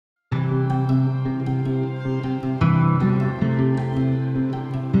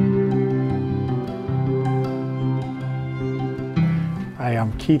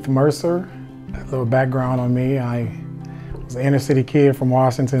Keith Mercer. A little background on me. I was an inner city kid from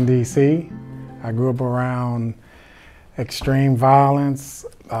Washington, D.C. I grew up around extreme violence,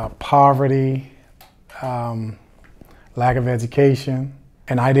 poverty, lack of education,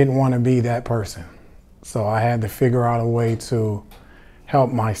 and I didn't want to be that person. So I had to figure out a way to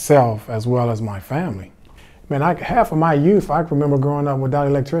help myself as well as my family. Man, half of my youth, I can remember growing up without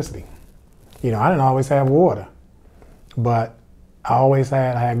electricity. You know, I didn't always have water, but I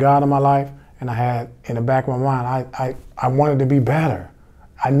had God in my life, and I had in the back of my mind, I wanted to be better.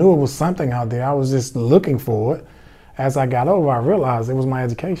 I knew it was something out there. I was just looking for it. As I got older, I realized it was my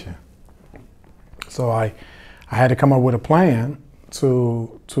education. So I had to come up with a plan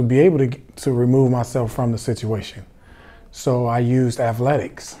to be able to remove myself from the situation. So I used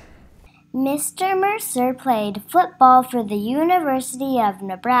athletics. Mr. Mercer played football for the University of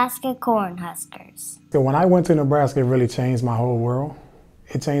Nebraska Cornhuskers. So when I went to Nebraska, it really changed my whole world.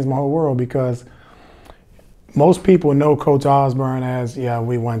 It changed my whole world because most people know Coach Osborne as, yeah,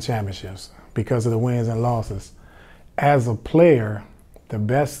 we won championships because of the wins and losses. As a player, the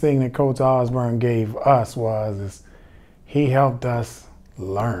best thing that Coach Osborne gave us was he helped us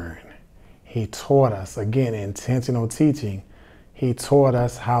learn. He taught us, again, intentional teaching. He taught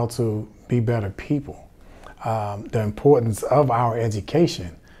us how to be better people, the importance of our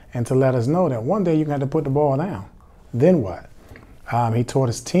education, and to let us know that one day you're going to have to put the ball down. Then what? He taught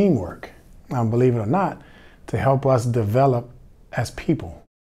us teamwork, believe it or not, to help us develop as people.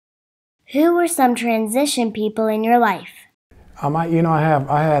 Who were some transition people in your life? I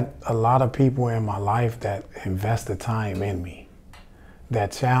had a lot of people in my life that invested time in me,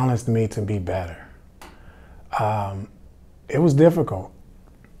 that challenged me to be better. It was difficult,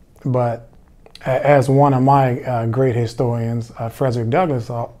 but as one of my great historians, Frederick Douglass,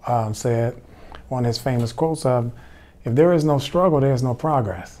 said, one of his famous quotes of, if there is no struggle, there's no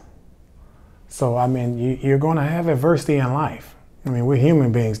progress. So, I mean, you're going to have adversity in life. I mean, we're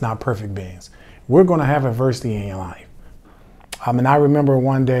human beings, not perfect beings. We're going to have adversity in your life. I mean, I remember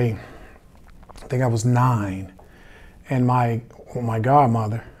one day, I think I was 9, and my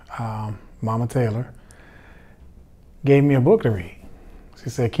godmother, Mama Taylor, gave me a book to read. She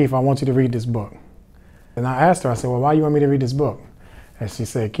said, Keith, I want you to read this book. And I asked her, I said, well, why do you want me to read this book? And she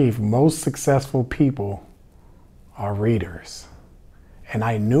said, Keith, most successful people are readers. And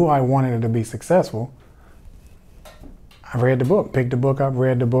I knew I wanted it to be successful. I read the book, picked the book up,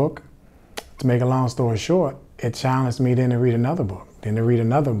 read the book. To make a long story short, it challenged me then to read another book, then to read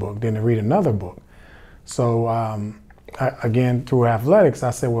another book, then to read another book. So again, through athletics,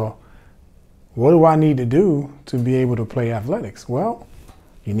 I said, well, what do I need to do to be able to play athletics? Well,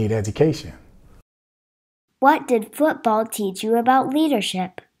 you need education. What did football teach you about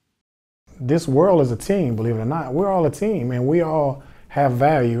leadership? This world is a team, believe it or not. We're all a team, and we all have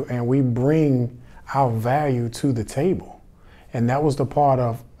value, and we bring our value to the table. And that was the part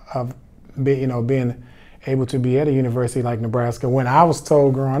of being able to be at a university like Nebraska when I was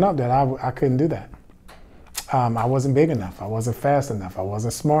told growing up that I couldn't do that. I wasn't big enough. I wasn't fast enough. I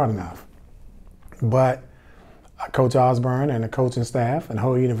wasn't smart enough. But Coach Osborne and the coaching staff and the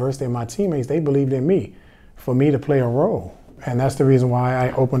whole university and my teammates, they believed in me for me to play a role. And that's the reason why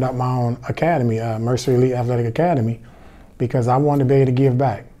I opened up my own academy, Mercer Elite Athletic Academy, because I wanted to be able to give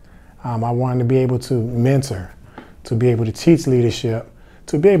back. I wanted to be able to mentor, to be able to teach leadership,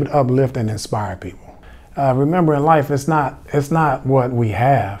 to be able to uplift and inspire people. Remember, in life, it's not what we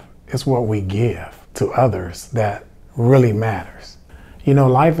have, it's what we give to others that really matters. You know,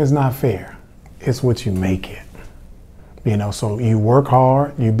 life is not fair. It's what you make it. You know, so you work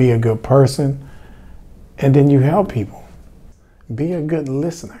hard, you be a good person, and then you help people. Be a good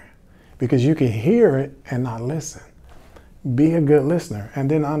listener, because you can hear it and not listen. Be a good listener, and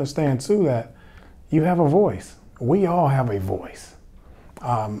then understand too that you have a voice. We all have a voice,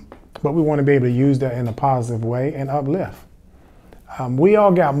 but we want to be able to use that in a positive way and uplift. We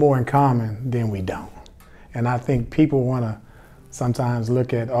all got more in common than we don't, and I think people want to sometimes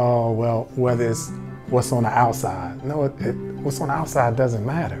look at, oh, well, whether it's what's on the outside. No, what's on the outside doesn't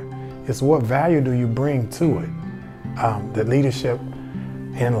matter. It's what value do you bring to it. The leadership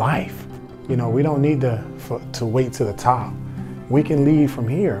in life. You know, we don't need to wait to the top. We can lead from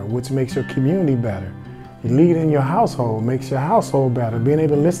here, which makes your community better. You lead in your household, makes your household better. Being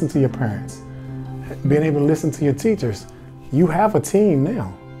able to listen to your parents, being able to listen to your teachers. You have a team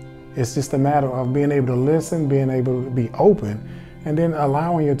now. It's just a matter of being able to listen, being able to be open, and then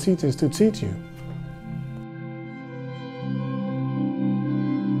allowing your teachers to teach you.